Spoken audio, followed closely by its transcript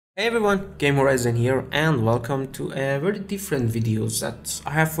Hey everyone, Game Horizon here and welcome to a very different videos that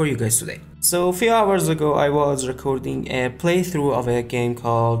I have for you guys today. So a few hours ago I was recording a playthrough of a game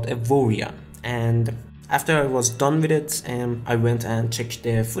called Evoria, and after I was done with it I went and checked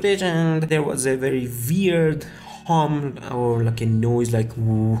the footage, and there was a very weird hum or like a noise like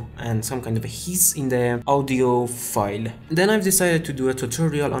woo and some kind of a hiss in the audio file. Then I've decided to do a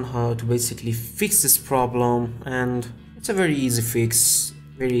tutorial on how to basically fix this problem, and it's a very easy fix,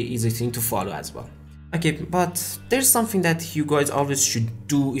 very easy thing to follow as well. Okay, but there's something that you guys always should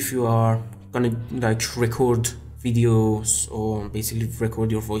do if you are gonna like record videos or basically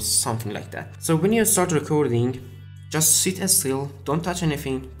record your voice, something like that. So when you start recording, just sit still, don't touch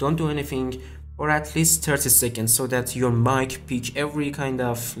anything, don't do anything for at least 30 seconds so that your mic pick every kind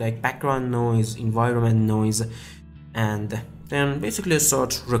of like background noise, environment noise, and then basically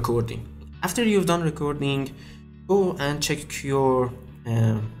start recording. After you've done recording, go and check your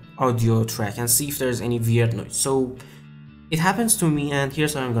audio track and see if there's any weird noise. So it happens to me, and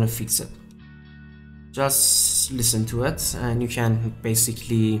here's how I'm gonna fix it. Just listen to it and you can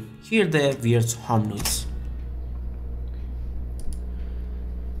basically hear the weird hum noise.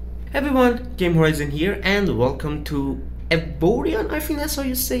 Hey everyone, Game Horizon here and welcome to Evoria, I think that's how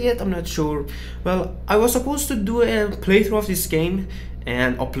you say it, I'm not sure. Well, I was supposed to do a playthrough of this game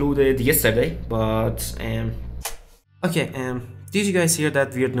and upload it yesterday, but did you guys hear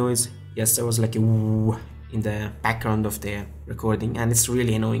that weird noise? Yes, there was like a woo in the background of the recording, and it's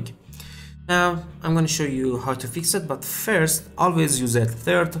really annoying. Now, I'm gonna show you how to fix it, but first, always use a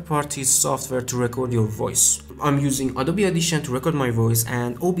third-party software to record your voice. I'm using Adobe Audition to record my voice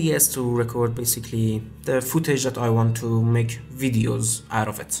and OBS to record basically the footage that I want to make videos out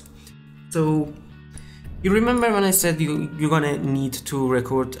of it. So, you remember when I said you're gonna need to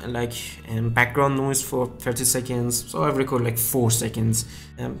record like background noise for 30 seconds? So I've recorded like 4 seconds.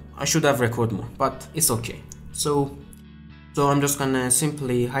 I should have recorded more, but it's okay. So I'm just gonna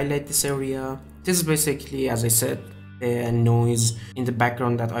simply highlight this area. This is basically, as I said, a noise in the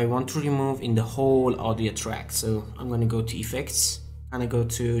background that I want to remove in the whole audio track. So I'm gonna go to Effects, and I go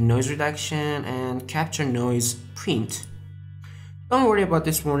to Noise Reduction and Capture Noise Print. Don't worry about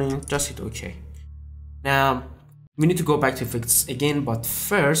this warning, just hit OK. Now we need to go back to effects again, but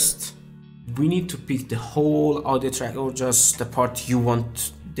first we need to pick the whole audio track or just the part you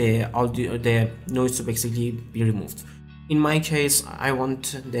want the noise to basically be removed. In my case, I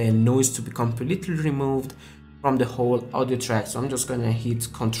want the noise to be completely removed from the whole audio track, so I'm just gonna hit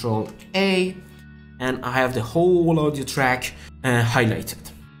Ctrl A and I have the whole audio track highlighted.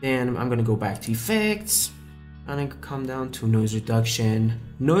 Then I'm gonna go back to effects and I come down to noise reduction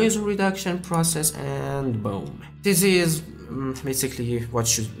process, and boom. This is basically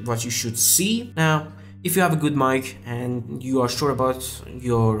what you should see. Now, if you have a good mic and you are sure about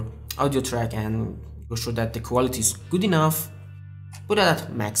your audio track and you're sure that the quality is good enough, put it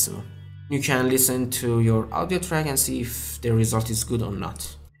at maximum. You can listen to your audio track and see if the result is good or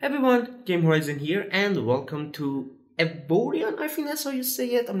not. Everyone, Game Horizon here and welcome to Evoria, I think that's how you say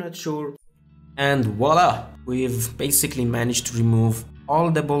it, I'm not sure. And voila, we've basically managed to remove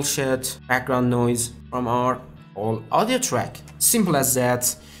all the bullshit background noise from our whole audio track. Simple as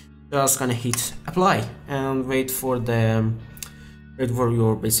that. Just gonna hit apply and wait for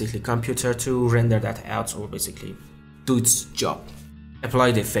your basically computer to render that out, or basically do its job.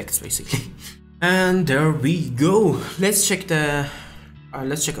 Apply the effects basically. And there we go. Let's check our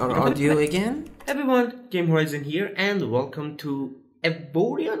audio again. Everyone, Game Horizon here and welcome to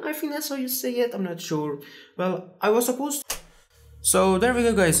Evoria, I think that's how you say it, I'm not sure. Well, I was supposed to. So there we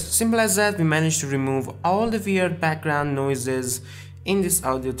go guys, simple as that. We managed to remove all the weird background noises in this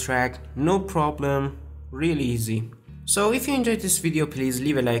audio track, no problem, really easy. So if you enjoyed this video, please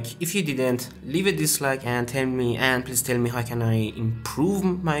leave a like. If you didn't, leave a dislike and please tell me how can I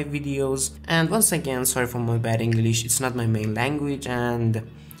improve my videos. And once again, sorry for my bad English, it's not my main language and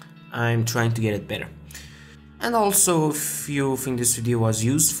I'm trying to get it better. And also, if you think this video was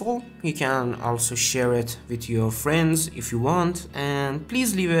useful, you can also share it with your friends if you want, and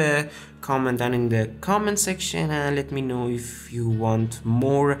please leave a comment down in the comment section and let me know if you want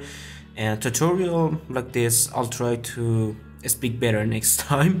more tutorial like this. I'll try to speak better next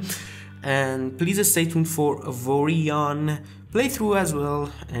time. And please stay tuned for Evoria playthrough as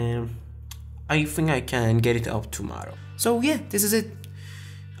well. I think I can get it up tomorrow. So yeah, this is it.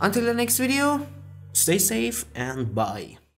 Until the next video, stay safe and bye.